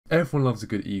Everyone loves a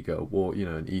good e-girl, or, you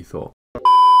know, an e-thot.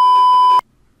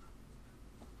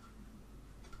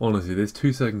 Honestly, this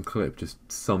 2-second clip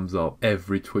just sums up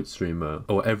every Twitch streamer,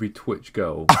 or every Twitch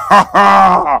girl.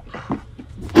 Oh,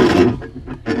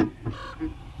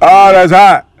 that's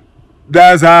hot!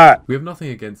 That's hot! We have nothing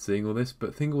against seeing all this,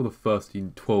 but think of all the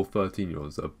 12,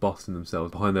 13-year-olds that are busting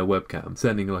themselves behind their webcam,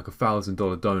 sending like $1,000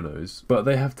 donos, but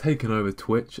they have taken over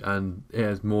Twitch, and it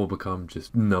has more become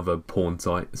just another porn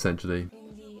site, essentially.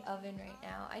 In the oven right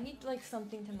now. I need like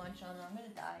something to munch on. I'm gonna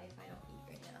die if I don't eat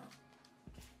right now.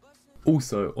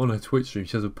 Also, on her Twitch stream,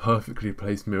 she has a perfectly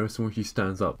placed mirror, so when she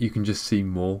stands up, you can just see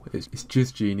more. It's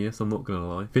just genius, I'm not gonna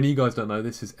lie. If any of you guys don't know,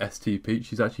 this is StPeach.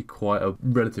 She's actually quite a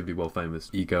relatively well-famous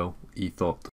e-girl,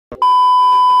 e-thot.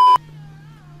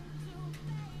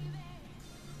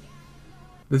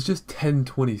 There's just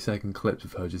 10-20 second clips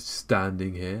of her just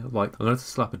standing here. Like, I'm gonna have to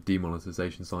slap a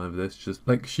demonetization sign over this. Just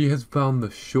like, she has found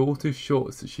the shortest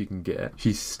shots that she can get.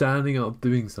 She's standing up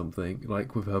doing something,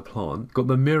 like with her plant. Got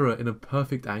the mirror in a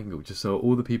perfect angle just so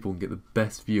all the people can get the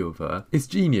best view of her. It's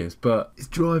genius, but it's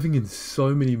driving in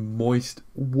so many moist,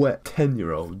 wet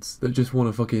 10-year-olds that just want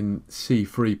to fucking see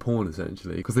free porn,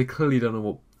 essentially. Because they clearly don't know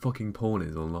what fucking porn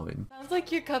is online. Sounds like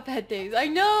your Cuphead days. I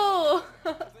know!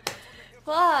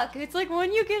 Fuck, it's like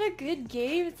when you get a good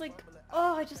game, it's like,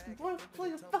 oh, I just want to play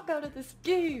the fuck out of this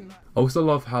game. I also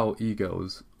love how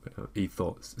e-girls,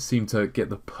 e-thots, seem to get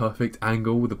the perfect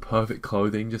angle with the perfect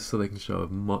clothing just so they can show as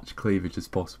much cleavage as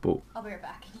possible. I'll be right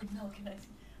back.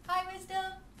 Hi,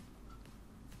 Wisdom!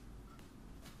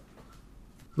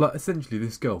 Like, essentially,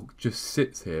 this girl just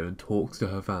sits here and talks to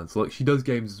her fans. Like, she does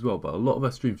games as well, but a lot of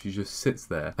her streams, she just sits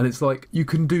there. And it's like, you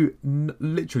can do,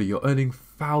 literally, you're earning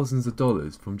thousands of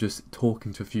dollars from just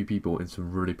talking to a few people in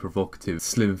some really provocative,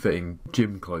 slim-fitting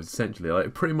gym clothes, essentially.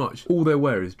 Like, pretty much all they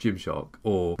wear is Gymshark,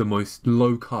 or the most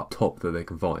low-cut top that they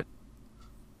can find.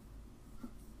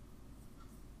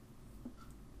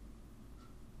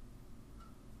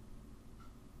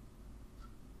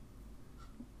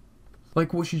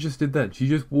 Like what she just did then, she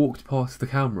just walked past the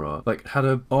camera, like had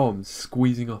her arms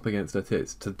squeezing up against her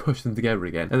tits to push them together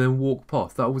again, and then walked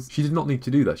past. She did not need to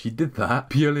do that. She did that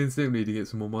purely and simply to get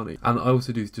some more money. And I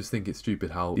also do just think it's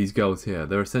stupid how these girls here,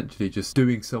 they're essentially just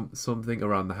doing something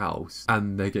around the house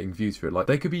and they're getting views for it. Like,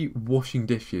 they could be washing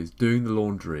dishes, doing the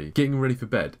laundry, getting ready for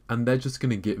bed, and they're just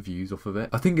gonna get views off of it.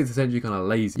 I think it's essentially kind of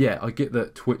lazy. Yeah, I get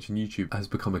that Twitch and YouTube has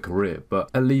become a career, but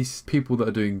at least people that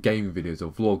are doing gaming videos or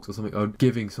vlogs or something are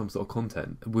giving some sort of content.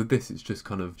 With this, it's just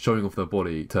kind of showing off their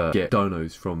body to get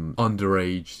donos from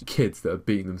underage kids that are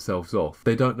beating themselves off.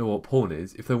 They don't know what porn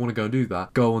is. If they want to go and do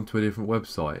that, go onto a different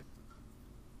website.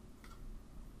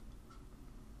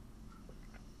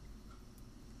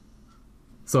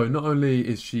 So not only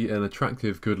is she an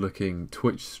attractive, good-looking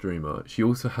Twitch streamer, she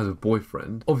also has a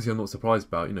boyfriend. Obviously, I'm not surprised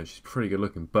about, you know, she's pretty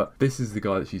good-looking, but this is the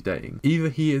guy that she's dating. Either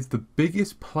he is the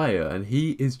biggest player and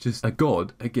he is just a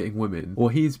god at getting women,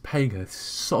 or he is paying her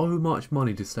so much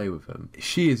money to stay with him.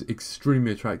 She is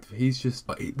extremely attractive. He's just,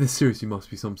 there seriously must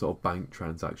be some sort of bank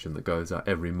transaction that goes out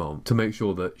every month to make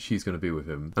sure that she's going to be with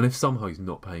him. And if somehow he's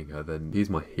not paying her, then he's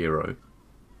my hero.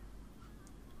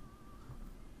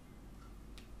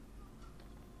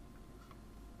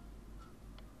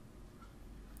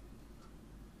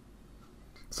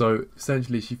 So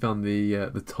essentially she found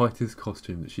the tightest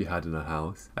costume that she had in her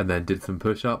house and then did some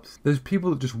push-ups. There's people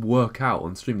that just work out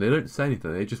on stream. They don't say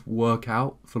anything. They just work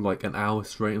out for like an hour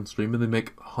straight on stream and they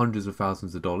make hundreds of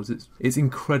thousands of dollars. It's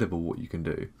incredible what you can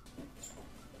do.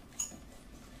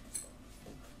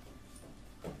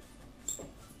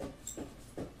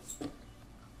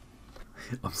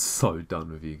 I'm so done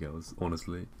with you girls,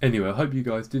 honestly. Anyway, I hope you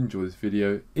guys did enjoy this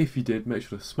video. If you did, make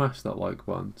sure to smash that like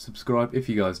button, subscribe if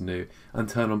you guys are new, and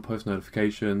turn on post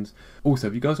notifications. Also,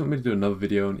 if you guys want me to do another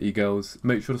video on e-girls,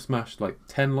 make sure to smash like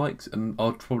 10 likes and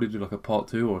I'll probably do like a part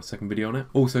 2 or a second video on it.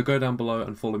 Also, go down below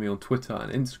and follow me on Twitter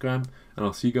and Instagram, and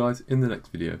I'll see you guys in the next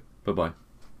video. Bye bye.